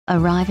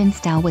Arrive in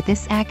style with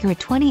this Acura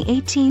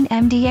 2018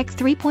 MDX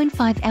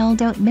 3.5L.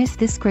 Don't miss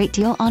this great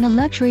deal on a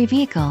luxury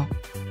vehicle.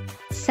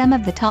 Some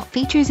of the top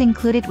features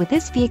included with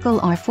this vehicle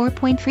are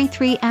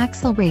 4.33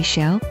 axle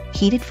ratio,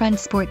 heated front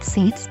sport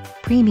seats,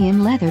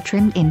 premium leather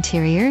trimmed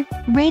interior,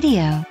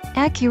 radio,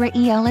 Acura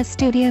ELS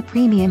Studio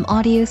premium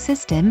audio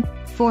system,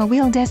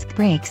 4-wheel disc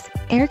brakes,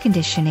 air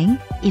conditioning,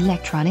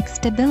 electronic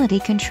stability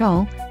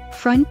control,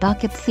 front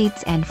bucket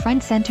seats and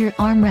front center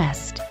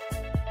armrest.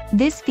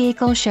 This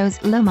vehicle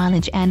shows low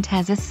mileage and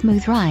has a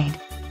smooth ride.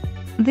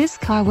 This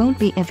car won't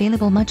be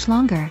available much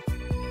longer.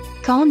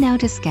 Call now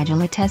to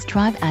schedule a test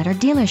drive at our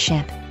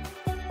dealership.